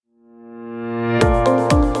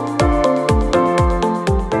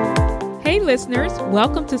listeners.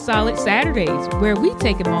 Welcome to Solid Saturdays, where we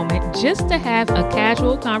take a moment just to have a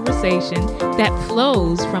casual conversation that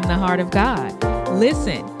flows from the heart of God.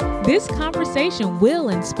 Listen, this conversation will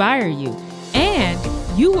inspire you, and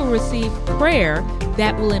you will receive prayer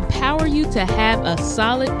that will empower you to have a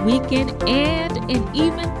solid weekend and an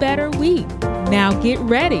even better week. Now get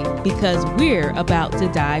ready, because we're about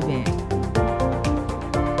to dive in.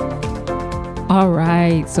 All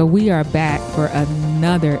right, so we are back for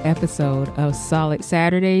another episode of Solid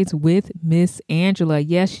Saturdays with Miss Angela.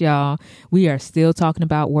 Yes, y'all, we are still talking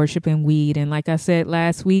about worship and weed. And like I said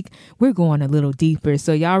last week, we're going a little deeper.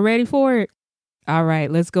 So y'all ready for it? All right,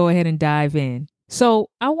 let's go ahead and dive in. So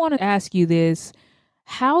I want to ask you this.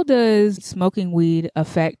 How does smoking weed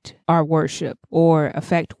affect our worship or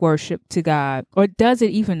affect worship to God? Or does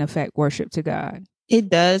it even affect worship to God? It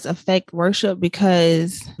does affect worship,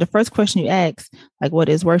 because the first question you ask, like, what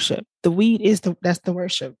is worship? The weed that's the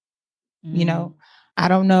worship. You know, I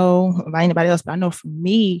don't know about anybody else, but I know for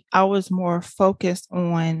me, I was more focused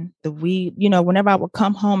on the weed. You know, whenever I would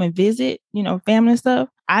come home and visit, family and stuff,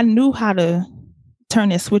 I knew how to turn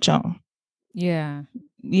that switch on. Yeah.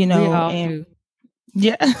 We all do.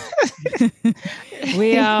 Yeah.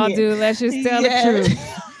 We all do. Let's just tell the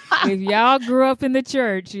truth. If y'all grew up in the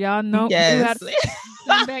church, y'all know how to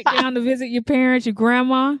come back down to visit your parents, your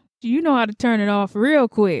grandma. You know how to turn it off real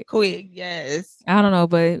quick. Yes. I don't know,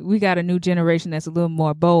 but we got a new generation that's a little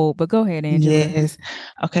more bold. But go ahead, Angela. Yes.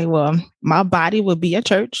 Okay, well, my body would be at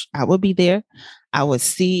church. I would be there. I would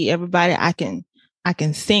see everybody. I can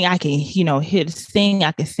sing. I can, hear the sing.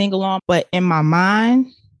 I can sing along. But in my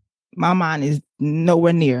mind is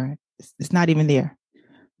nowhere near. It's not even there.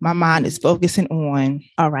 My mind is focusing on,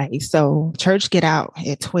 all right, so church get out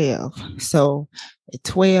at 12. So at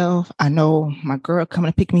 12, I know my girl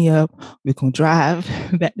coming to pick me up. We're going to drive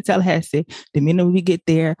back to Tallahassee. The minute we get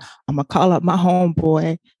there, I'm going to call up my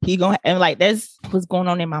homeboy. And like, that's what's going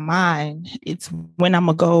on in my mind. It's when I'm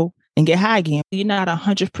going to go and get high again. You're not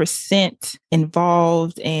 100%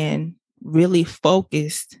 involved and really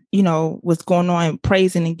focused, what's going on,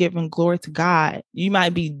 praising and giving glory to God. You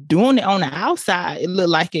might be doing it on the outside, it look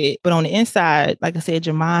like it, but on the inside, like I said,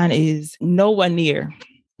 your mind is nowhere near.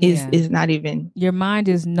 Is not even. Your mind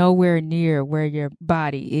is nowhere near where your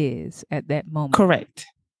body is at that moment. Correct.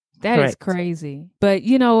 That is crazy. But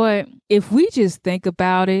you know what? If we just think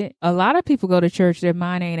about it, a lot of people go to church, their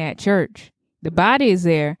mind ain't at church. The body is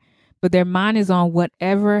there, but their mind is on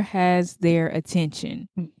whatever has their attention.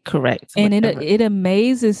 Correct. And it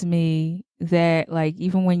amazes me that, like,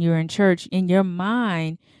 even when you're in church, in your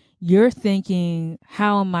mind, you're thinking,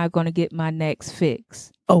 how am I going to get my next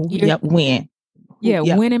fix? Oh, when? Yeah,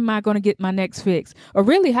 when am I going to get my next fix? Or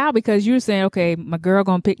really how? Because you're saying, okay, my girl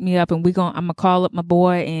going to pick me up and I'm going to call up my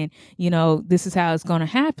boy and, this is how it's going to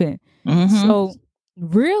happen. Mm-hmm. So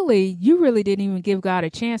really, you really didn't even give God a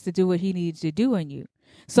chance to do what he needs to do in you.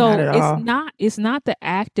 So it's not the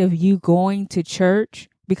act of you going to church,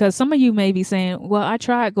 because some of you may be saying, well, I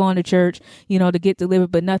tried going to church, to get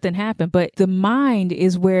delivered, but nothing happened. But the mind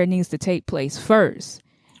is where it needs to take place first.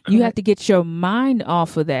 Correct. You have to get your mind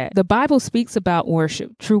off of that. The Bible speaks about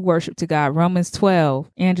worship, true worship to God. Romans 12.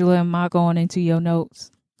 Angela, am I going into your notes?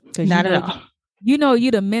 Not at all. You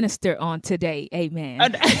the minister on today.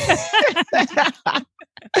 Amen.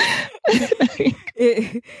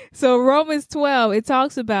 So Romans 12, it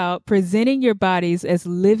talks about presenting your bodies as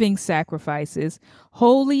living sacrifices,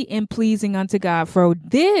 holy and pleasing unto God. For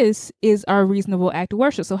this is our reasonable act of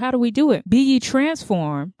worship. So how do we do it? Be ye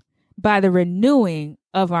transformed by the renewing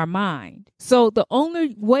of our mind. So the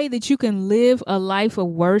only way that you can live a life of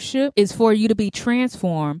worship is for you to be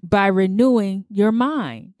transformed by renewing your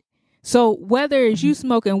mind. So whether it's you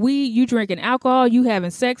smoking weed, you drinking alcohol, you having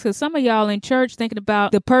sex, because some of y'all in church thinking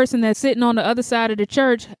about the person that's sitting on the other side of the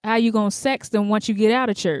church, how you going to sex them once you get out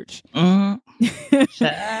of church.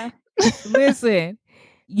 Mm-hmm. Listen,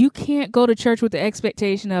 you can't go to church with the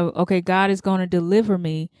expectation of, okay, God is going to deliver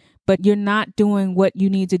me, but you're not doing what you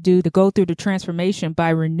need to do to go through the transformation by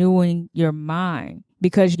renewing your mind,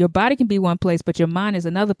 because your body can be one place, but your mind is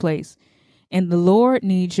another place. And the Lord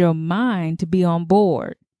needs your mind to be on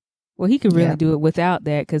board. Well, he could really do it without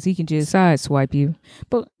that, because he can just sideswipe you.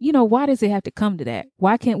 But, why does it have to come to that?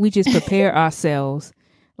 Why can't we just prepare ourselves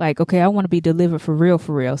like, okay, I want to be delivered for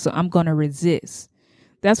real, so I'm going to resist.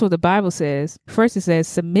 That's what the Bible says. First, it says,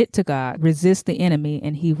 submit to God, resist the enemy,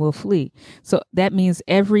 and he will flee. So that means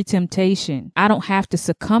every temptation, I don't have to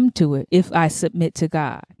succumb to it if I submit to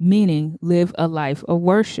God, meaning live a life of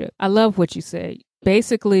worship. I love what you say.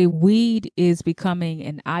 Basically, weed is becoming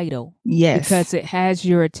an idol. Yes. Because it has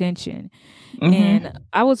your attention. Mm-hmm. And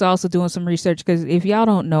I was also doing some research because if y'all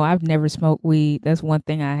don't know, I've never smoked weed. That's one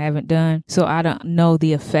thing I haven't done. So I don't know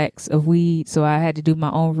the effects of weed. So I had to do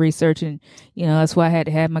my own research. And, that's why I had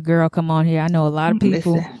to have my girl come on here. I know a lot of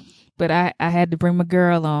people. Listen. But I had to bring my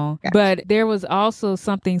girl on. Gotcha. But there was also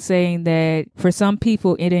something saying that for some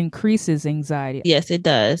people, it increases anxiety. Yes, it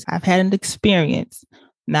does. I've had an experience.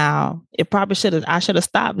 Now, I should have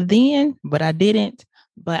stopped then, but I didn't.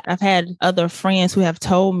 But I've had other friends who have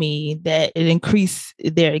told me that it increased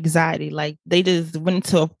their anxiety. Like they just went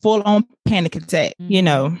into a full-on panic attack,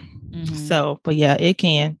 Mm-hmm. So, but yeah, it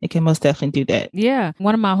can most definitely do that. Yeah.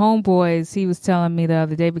 One of my homeboys, he was telling me the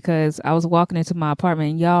other day because I was walking into my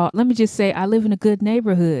apartment and y'all, let me just say I live in a good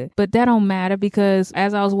neighborhood, but that don't matter because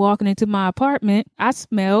as I was walking into my apartment, I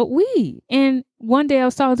smelled weed. And one day I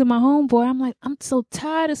was talking to my homeboy. I'm like, I'm so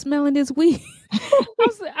tired of smelling this weed. I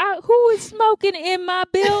was like, who is smoking in my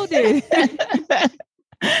building?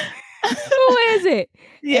 Who is it?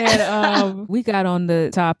 Yeah. And we got on the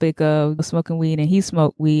topic of smoking weed, and he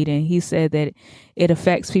smoked weed, and he said that it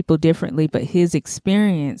affects people differently. But his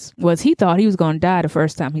experience was he thought he was going to die the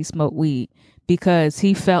first time he smoked weed because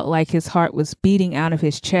he felt like his heart was beating out of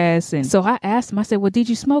his chest. And so I asked him, I said, well, did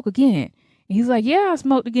you smoke again? And he's like, yeah, I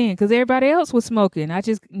smoked again because everybody else was smoking. I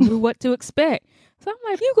just knew what to expect. So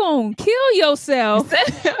I'm like, you going to kill yourself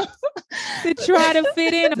to try to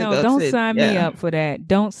fit in. No, don't sign me up for that.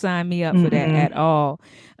 Don't sign me up for that at all.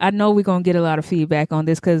 I know we're going to get a lot of feedback on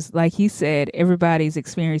this because like he said, everybody's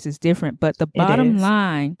experience is different. But the bottom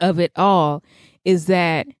line of it all is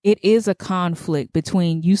that it is a conflict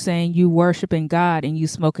between you saying you worshiping God and you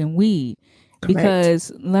smoking weed. Correct.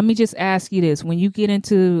 Because let me just ask you this. When you get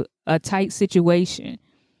into a tight situation,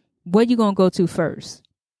 what you going to go to first?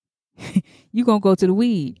 You're going to go to the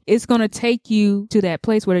weed. It's going to take you to that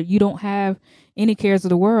place where you don't have any cares of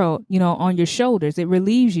the world, on your shoulders. It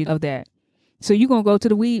relieves you of that. So you're going to go to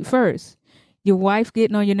the weed first. Your wife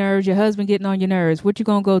getting on your nerves, your husband getting on your nerves. What you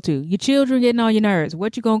going to go to? Your children getting on your nerves.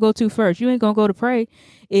 What you going to go to first? You ain't going to go to pray.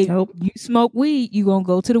 If you smoke weed, you going to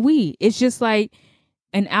go to the weed. It's just like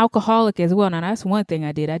an alcoholic as well. Now, that's one thing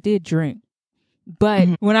I did. I did drink. But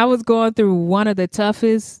when I was going through one of the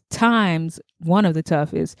toughest times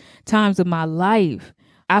of my life,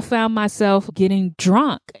 I found myself getting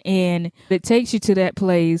drunk. And it takes you to that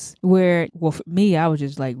place where, well, for me, I was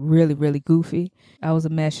just like really, really goofy. I was a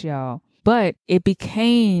mess, y'all. But it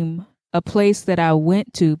became a place that I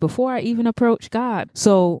went to before I even approached God.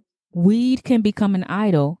 So weed can become an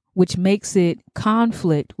idol, which makes it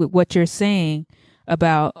conflict with what you're saying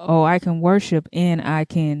about, I can worship and I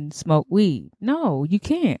can smoke weed. No, you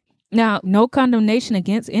can't. Now, no condemnation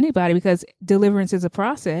against anybody because deliverance is a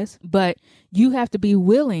process, but you have to be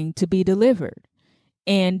willing to be delivered.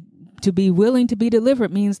 And to be willing to be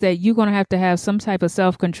delivered means that you're going to have some type of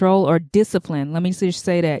self-control or discipline. Let me just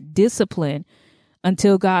say that, discipline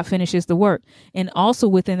until God finishes the work. And also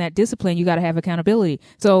within that discipline, you got to have accountability.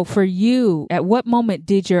 So for you, at what moment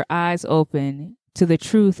did your eyes open to the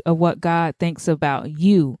truth of what God thinks about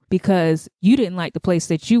you because you didn't like the place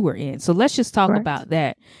that you were in? So let's just talk about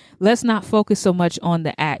that. Let's not focus so much on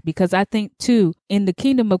the act because I think too, in the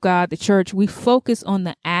kingdom of God, the church, we focus on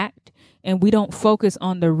the act and we don't focus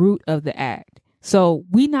on the root of the act. So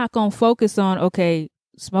we're not going to focus on,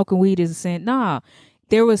 smoking weed is a sin. Nah,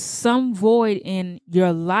 there was some void in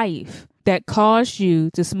your life that caused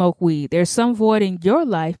you to smoke weed. There's some void in your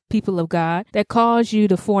life, people of God, that caused you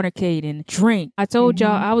to fornicate and drink. I told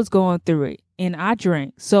y'all I was going through it and I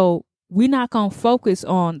drank. So we're not going to focus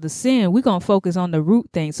on the sin. We're going to focus on the root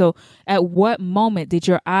thing. So at what moment did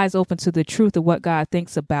your eyes open to the truth of what God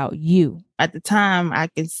thinks about you? At the time, I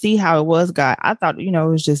could see how it was God. I thought, it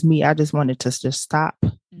was just me. I just wanted to just stop.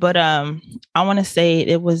 But I want to say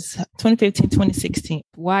it was 2015, 2016.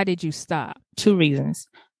 Why did you stop? 2 reasons.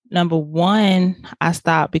 Number one, I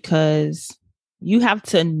stopped because you have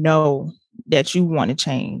to know that you want to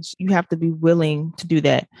change. You have to be willing to do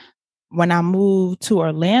that. When I moved to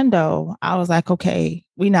Orlando, I was like, okay,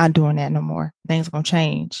 we're not doing that no more. Things are going to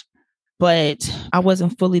change. But I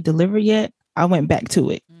wasn't fully delivered yet. I went back to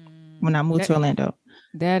it when I moved to Orlando.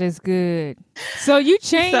 That is good. So you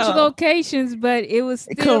changed locations, but it was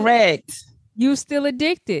still... Correct. You were still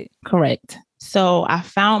addicted. Correct. So I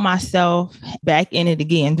found myself back in it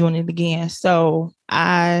again, doing it again. So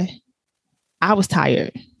I was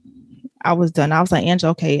tired. I was done. I was like,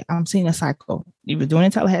 Angela, okay, I'm seeing a cycle. You were doing it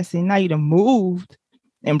in Tallahassee. Now you done moved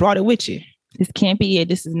and brought it with you. This can't be it.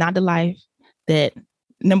 This is not the life that,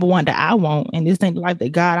 number one, that I want. And this ain't the life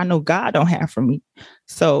that I know God don't have for me.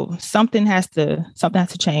 So something has to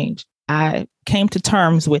change. I came to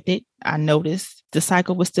terms with it. I noticed the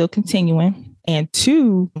cycle was still continuing. And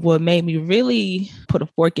two, what made me really put a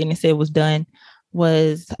fork in and say it was done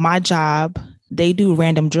was my job. They do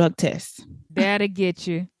random drug tests. That'll get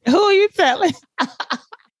you. Who are you telling?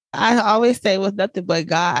 I always say it was nothing but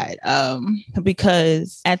God.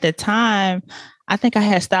 Because at the time, I think I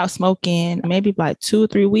had stopped smoking maybe like 2 or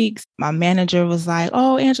 3 weeks. My manager was like,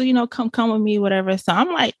 "Oh, Angela, come with me, whatever." So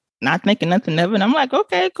I'm like, not thinking nothing of it. I'm like,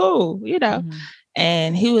 okay, cool, Mm-hmm.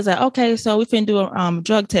 And he was like, "Okay, so we finna do a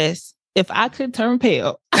drug test." If I could turn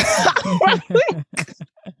pale,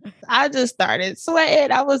 I just started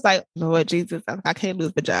sweating. I was like, "Lord Jesus, I can't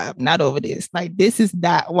lose my job. Not over this. Like, this is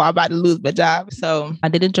not why I'm about to lose my job." So I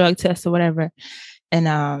did a drug test or whatever. And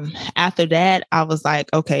after that, I was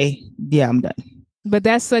like, okay, yeah, I'm done. But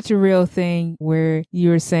that's such a real thing where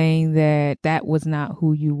you're saying that was not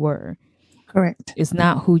who you were. Correct. It's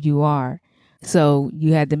not who you are. So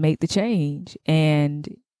you had to make the change. And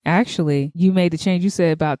actually, you made the change. You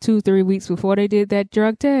said about 2-3 weeks before they did that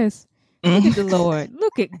drug test. Look at the Lord.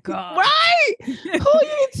 Look at God. Right. Who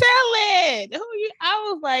you telling?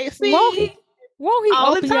 I was like, see. Won't he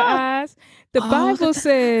open your eyes? The Bible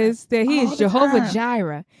says that he is Jehovah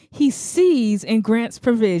Jireh. He sees and grants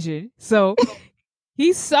provision. So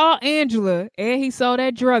he saw Angela and he saw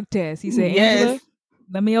that drug test. He said, yes. Angela,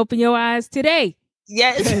 let me open your eyes today.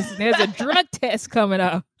 Yes. There's a drug test coming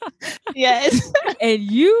up. Yes. And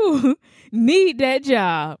you need that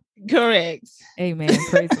job. Correct. Amen.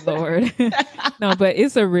 Praise the Lord. No, but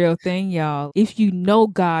it's a real thing, y'all. If you know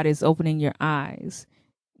God is opening your eyes,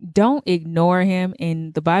 don't ignore him.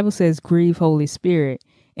 And the Bible says, grieve Holy Spirit.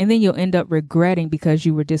 And then you'll end up regretting because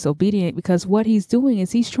you were disobedient, because what he's doing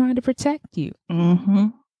is he's trying to protect you. Mm-hmm.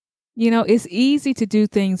 You know, it's easy to do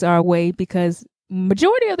things our way because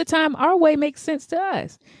majority of the time our way makes sense to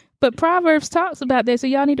us. But Proverbs talks about that. So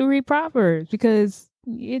y'all need to read Proverbs because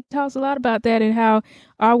it talks a lot about that and how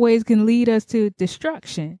our ways can lead us to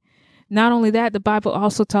destruction. Not only that, the Bible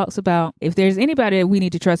also talks about if there's anybody that we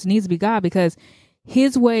need to trust, it needs to be God, because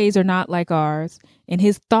his ways are not like ours and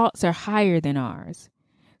his thoughts are higher than ours.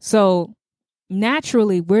 So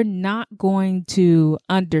naturally, we're not going to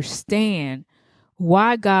understand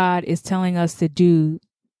why God is telling us to do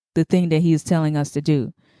the thing that he is telling us to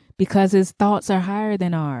do, because his thoughts are higher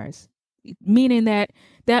than ours, meaning that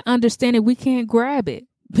understanding, we can't grab it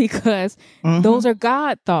because those are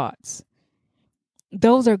God thoughts.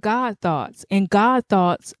 Those are God thoughts, and God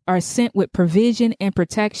thoughts are sent with provision and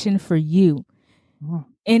protection for you.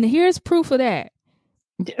 And here's proof of that.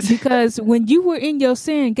 Yes. Because when you were in your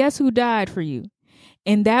sin, guess who died for you?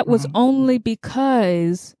 And that was only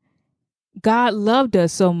because God loved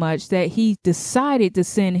us so much that he decided to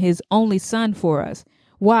send his only son for us.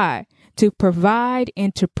 Why? To provide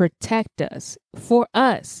and to protect us, for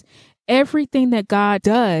us. Everything that God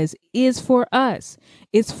does is for us.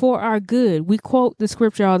 It's for our good. We quote the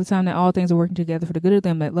scripture all the time that all things are working together for the good of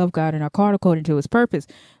them that love God and are called according to his purpose.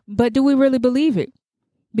 But do we really believe it?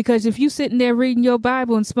 Because if you sitting there reading your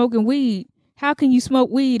Bible and smoking weed, how can you smoke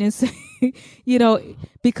weed and say,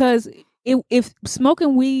 because if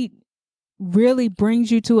smoking weed really brings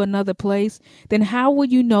you to another place, then how will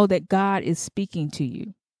you know that God is speaking to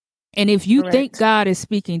you? And if you think God is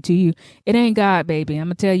speaking to you, it ain't God, baby. I'm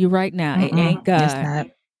going to tell you right now, it ain't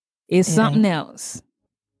God. It's something else.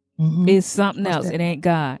 It's something else. It ain't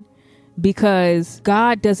God. Because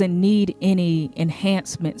God doesn't need any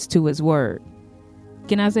enhancements to his word.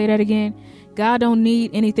 Can I say that again? God don't need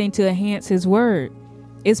anything to enhance his word.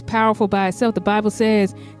 It's powerful by itself. The Bible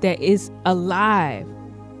says that it's alive.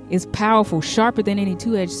 It's powerful, sharper than any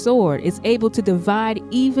two-edged sword. It's able to divide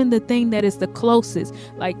even the thing that is the closest,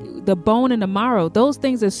 like the bone and the marrow. Those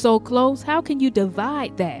things are so close. How can you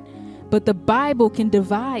divide that? But the Bible can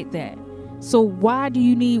divide that. So why do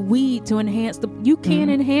you need weed to enhance you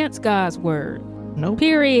can't enhance God's word. Nope.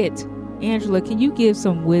 Period. Angela, can you give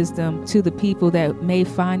some wisdom to the people that may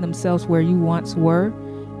find themselves where you once were?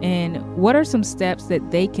 And what are some steps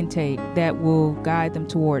that they can take that will guide them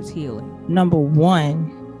towards healing? Number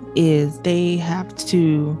one is they have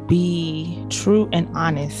to be true and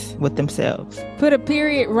honest with themselves. Put a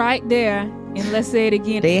period right there and let's say it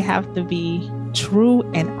again. They have to be true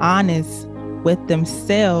and honest with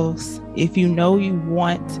themselves. If you know you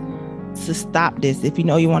want to stop this, if you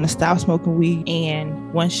know you want to stop smoking weed,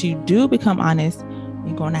 and once you do become honest,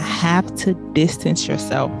 you're going to have to distance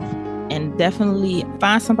yourself and definitely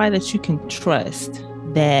find somebody that you can trust,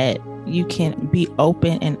 that you can be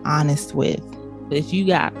open and honest with. If you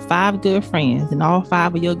got 5 good friends and all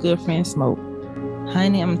 5 of your good friends smoke,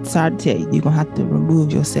 honey, I'm sorry to tell you, you're going to have to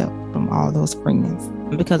remove yourself from all those friends,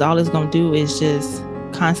 because all it's going to do is just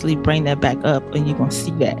constantly bring that back up, and you're going to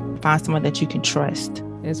see that. Find someone that you can trust.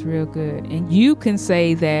 That's real good. And you can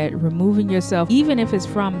say that removing yourself, even if it's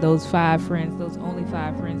from those 5 friends, those only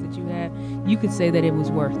 5 friends that you have, you could say that it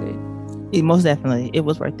was worth it. Most definitely, it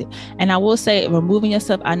was worth it. And I will say, removing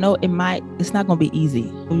yourself, I know it's not going to be easy.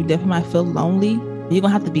 You definitely might feel lonely. You're going to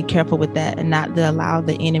have to be careful with that and not to allow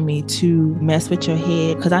the enemy to mess with your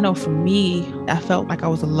head. Because I know for me, I felt like I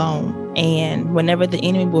was alone. And whenever the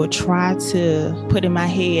enemy will try to put in my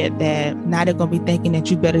head that now they're going to be thinking that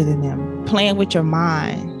you're better than them, playing with your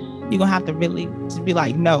mind, you're going to have to really just be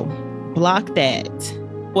like, no, block that.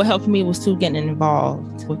 What helped me was too getting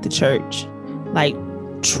involved with the church, like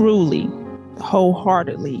truly,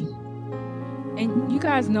 wholeheartedly. And you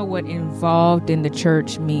guys know what involved in the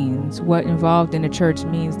church means. What involved in the church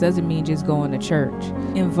means doesn't mean just going to church.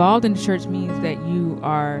 Involved in the church means that you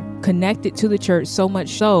are connected to the church so much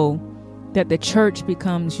so that the church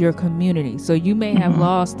becomes your community. So you may have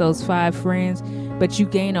lost those 5 friends, but you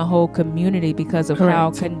gain a whole community because of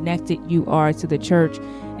how connected you are to the church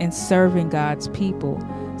and serving God's people.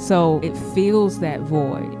 So it fills that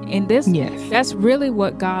void. And that's really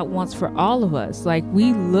what God wants for all of us. Like,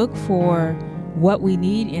 we look for what we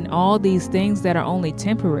need in all these things that are only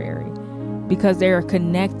temporary because they are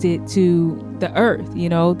connected to the earth. You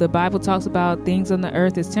know, the Bible talks about things on the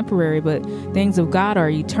earth as temporary, but things of God are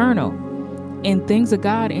eternal. And things of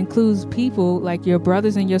God includes people like your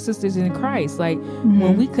brothers and your sisters in Christ. Like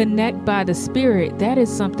when we connect by the Spirit, that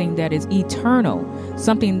is something that is eternal,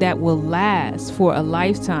 something that will last for a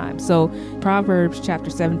lifetime. So Proverbs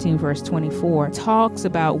chapter 17, verse 24 talks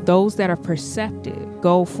about those that are perceptive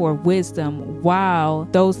go for wisdom, while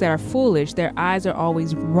those that are foolish, their eyes are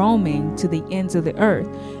always roaming to the ends of the earth.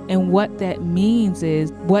 And what that means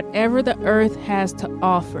is whatever the earth has to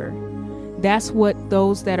offer, that's what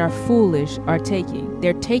those that are foolish are taking.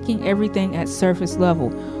 They're taking everything at surface level,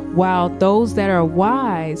 while those that are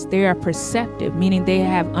wise, they are perceptive, meaning they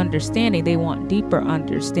have understanding. They want deeper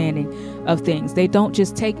understanding of things. They don't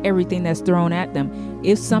just take everything that's thrown at them.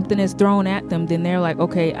 If something is thrown at them, then they're like,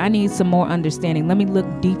 okay, I need some more understanding. Let me look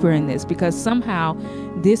deeper in this because somehow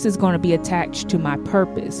this is going to be attached to my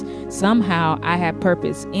purpose. Somehow I have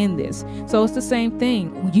purpose in this. So it's the same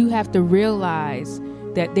thing. You have to realize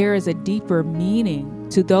that there is a deeper meaning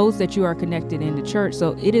to those that you are connected in the church.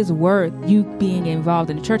 So it is worth you being involved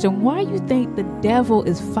in the church. And why you think the devil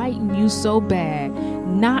is fighting you so bad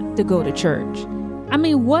not to go to church? I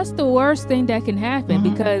mean, what's the worst thing that can happen?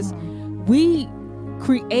 Because we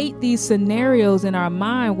create these scenarios in our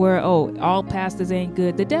mind where, oh, all pastors ain't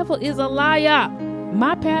good. The devil is a liar.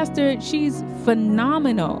 My pastor, she's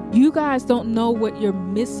phenomenal. You guys don't know what you're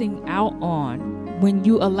missing out on when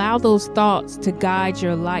you allow those thoughts to guide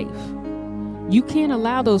your life. You can't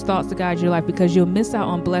allow those thoughts to guide your life because you'll miss out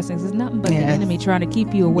on blessings. It's nothing but the enemy trying to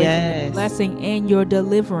keep you away from your blessing and your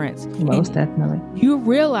deliverance. Most definitely. You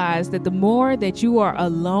realize that the more that you are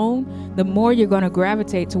alone, the more you're going to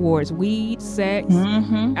gravitate towards weed, sex,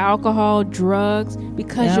 alcohol, drugs,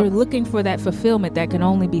 because you're looking for that fulfillment that can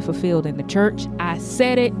only be fulfilled in the church. I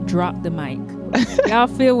said it, drop the mic. Y'all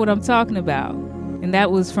feel what I'm talking about? And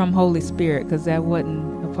that was from Holy Spirit, because that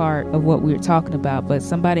wasn't a part of what we were talking about. But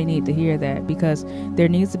somebody needs to hear that, because there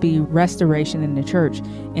needs to be restoration in the church.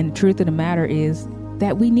 And the truth of the matter is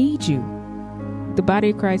that we need you. The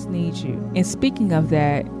body of Christ needs you. And speaking of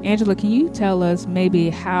that, Angela, can you tell us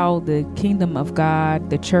maybe how the kingdom of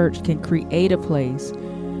God, the church, can create a place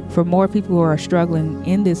for more people who are struggling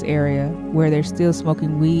in this area where they're still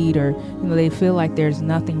smoking weed, or they feel like there's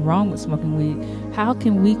nothing wrong with smoking weed? How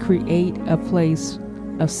can we create a place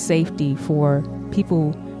of safety for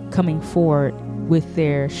people coming forward with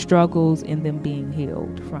their struggles and them being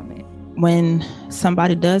healed from it? When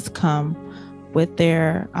somebody does come with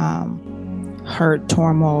their hurt,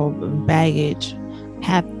 turmoil, baggage,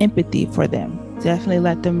 have empathy for them. Definitely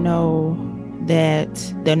let them know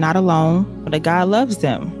that they're not alone, but that God loves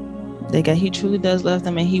them. That God, He truly does love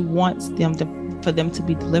them, and He wants them for them to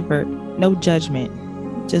be delivered. No judgment.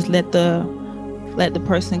 Just let the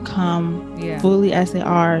person come fully as they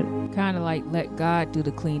are. Kind of like let God do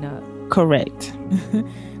the cleanup. Correct.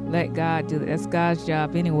 Let God do it. That's God's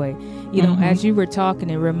job anyway. As you were talking,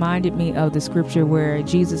 it reminded me of the scripture where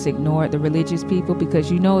Jesus ignored the religious people,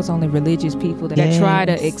 because it's only religious people that try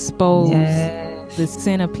to expose the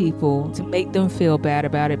sin of people to make them feel bad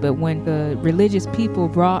about it. But when the religious people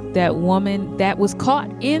brought that woman that was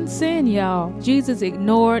caught in sin, y'all, Jesus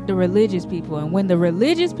ignored the religious people. And when the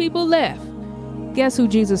religious people left, guess who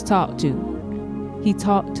Jesus talked to? He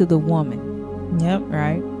talked to the woman. Yep.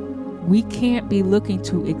 Right? We can't be looking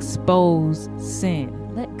to expose sin.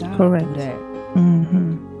 Let God do that.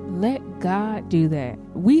 Let God do that.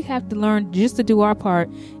 We have to learn just to do our part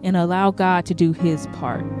and allow God to do his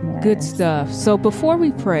part. Yes. Good stuff. So before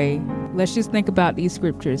we pray, let's just think about these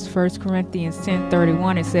scriptures. 1 Corinthians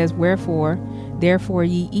 10:31, it says, "Wherefore, therefore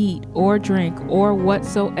ye eat or drink or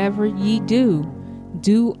whatsoever ye do,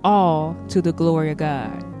 do all to the glory of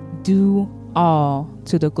God." Do all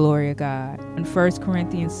to the glory of God. In 1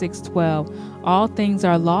 Corinthians 6:12, "All things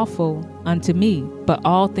are lawful unto me, but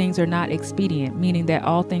all things are not expedient," meaning that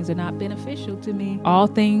all things are not beneficial to me. All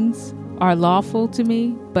things are lawful to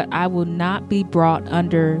me, but I will not be brought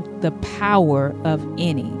under the power of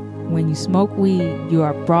any. When you smoke weed, you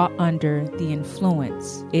are brought under the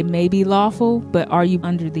influence. It may be lawful, but are you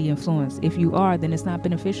under the influence? If you are, then it's not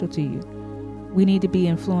beneficial to you. We need to be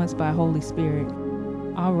influenced by Holy Spirit.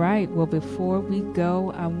 All right. Well, before we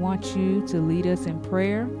go, I want you to lead us in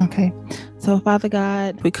prayer. Okay. So, Father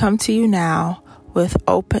God, we come to you now with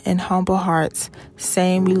open and humble hearts,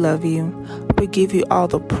 saying we love you. We give you all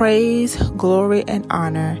the praise, glory, and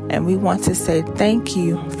honor. And we want to say thank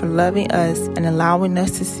you for loving us and allowing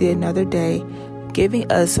us to see another day,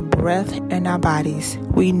 giving us breath in our bodies.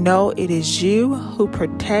 We know it is you who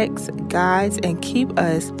protects, guides, and keep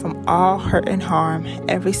us from all hurt and harm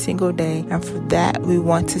every single day. And for that, we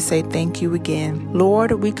want to say thank you again.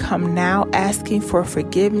 Lord, we come now asking for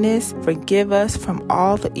forgiveness. Forgive us from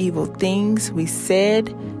all the evil things we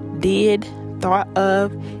said, did, thought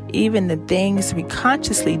of, even the things we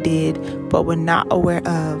consciously did but were not aware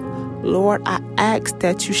of. Lord, I ask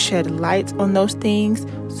that you shed light on those things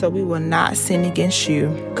so we will not sin against you.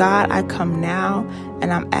 God, I come now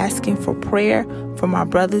and I'm asking for prayer for my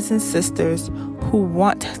brothers and sisters who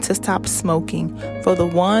want to stop smoking, for the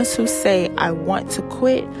ones who say, I want to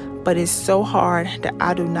quit, but it's so hard that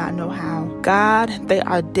I do not know how. God, they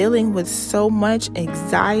are dealing with so much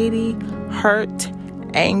anxiety, hurt,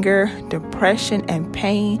 anger, depression, and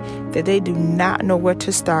pain that they do not know where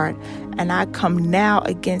to start. And I come now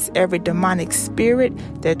against every demonic spirit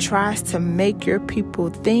that tries to make your people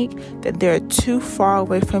think that they're too far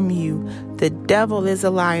away from you. The devil is a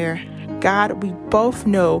liar. God, we both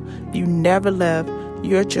know you never left.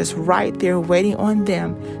 You're just right there waiting on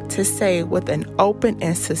them to say with an open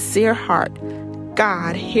and sincere heart,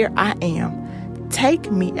 God, here I am.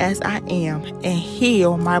 Take me as I am and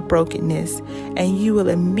heal my brokenness, and you will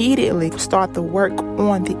immediately start the work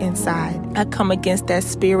on the inside. I come against that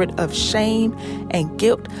spirit of shame and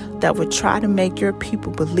guilt that would try to make your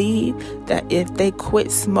people believe that if they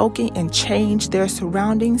quit smoking and change their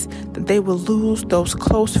surroundings, that they will lose those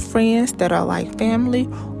close friends that are like family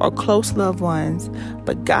or close loved ones.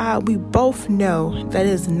 But God, we both know that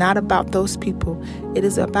it is not about those people. It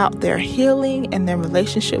is about their healing and their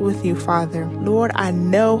relationship with you, Father. Lord, I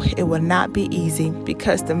know it will not be easy,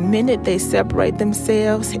 because the minute they separate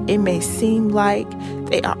themselves, it may seem like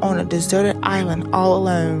they are on a deserted island all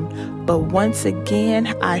alone. But once again,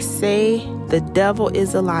 I say the devil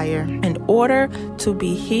is a liar. In order to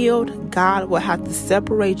be healed, God will have to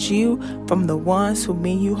separate you from the ones who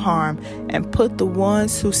mean you harm and put the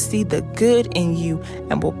ones who see the good in you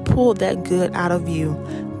and will pull that good out of you.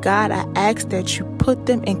 God, I ask that you put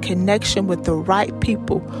them in connection with the right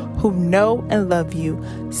people who know and love you,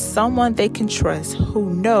 someone they can trust, who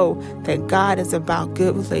know that God is about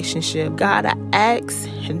good relationship. God, I ask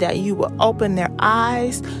that you will open their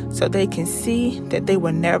eyes so they can see that they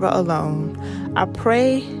were never alone. I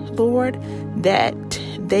pray, Lord, that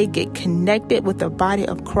they get connected with the body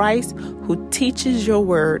of Christ who teaches your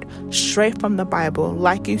word straight from the Bible.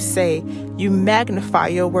 Like you say, you magnify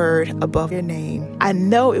your word above your name. I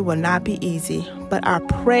know it will not be easy, but I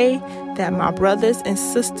pray that my brothers and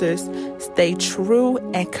sisters stay true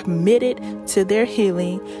and committed to their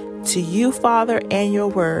healing, to you, Father, and your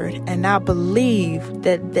word. And I believe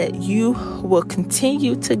that you will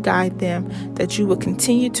continue to guide them, that you will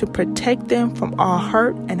continue to protect them from all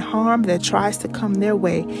hurt and harm that tries to come their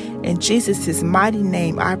way. In Jesus' mighty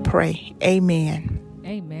name, I pray. Amen.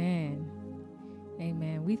 Amen.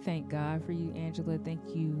 Amen. We thank God for you, Angela.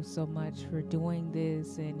 Thank you so much for doing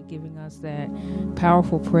this and giving us that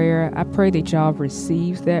powerful prayer. I pray that y'all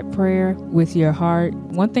receive that prayer with your heart.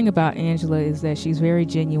 One thing about Angela is that she's very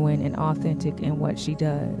genuine and authentic in what she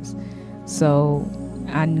does. So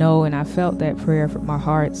I know and I felt that prayer from my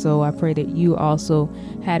heart. So I pray that you also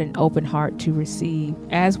had an open heart to receive.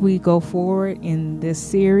 As we go forward in this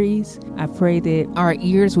series, I pray that our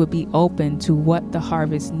ears would be open to what the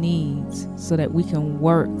harvest needs so that we can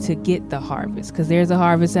work to get the harvest. Because there's a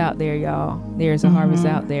harvest out there, y'all. There's a harvest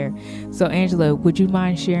out there. So Angela, would you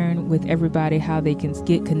mind sharing with everybody how they can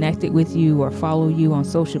get connected with you or follow you on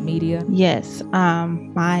social media? Yes.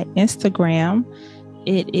 My Instagram,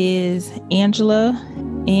 it is Angela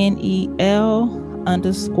NEL_IT.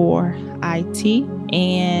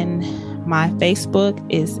 And my Facebook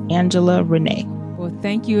is Angela Renee. Well,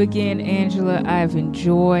 thank you again, Angela. I've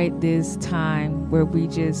enjoyed this time where we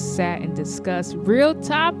just sat and discussed real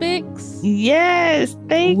topics. Yes,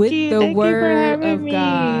 thank with you. the Thank Word you of me.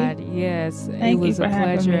 God. Yes, Thank it was a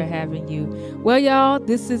pleasure having you. Well, y'all,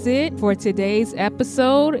 this is it for today's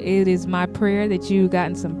episode. It is my prayer that you've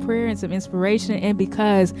gotten some prayer and some inspiration. And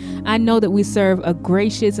because I know that we serve a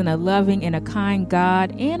gracious and a loving and a kind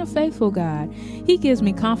God and a faithful God, He gives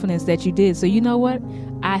me confidence that you did. So you know what?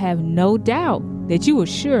 I have no doubt that you will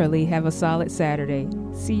surely have a solid Saturday.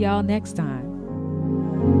 See y'all next time.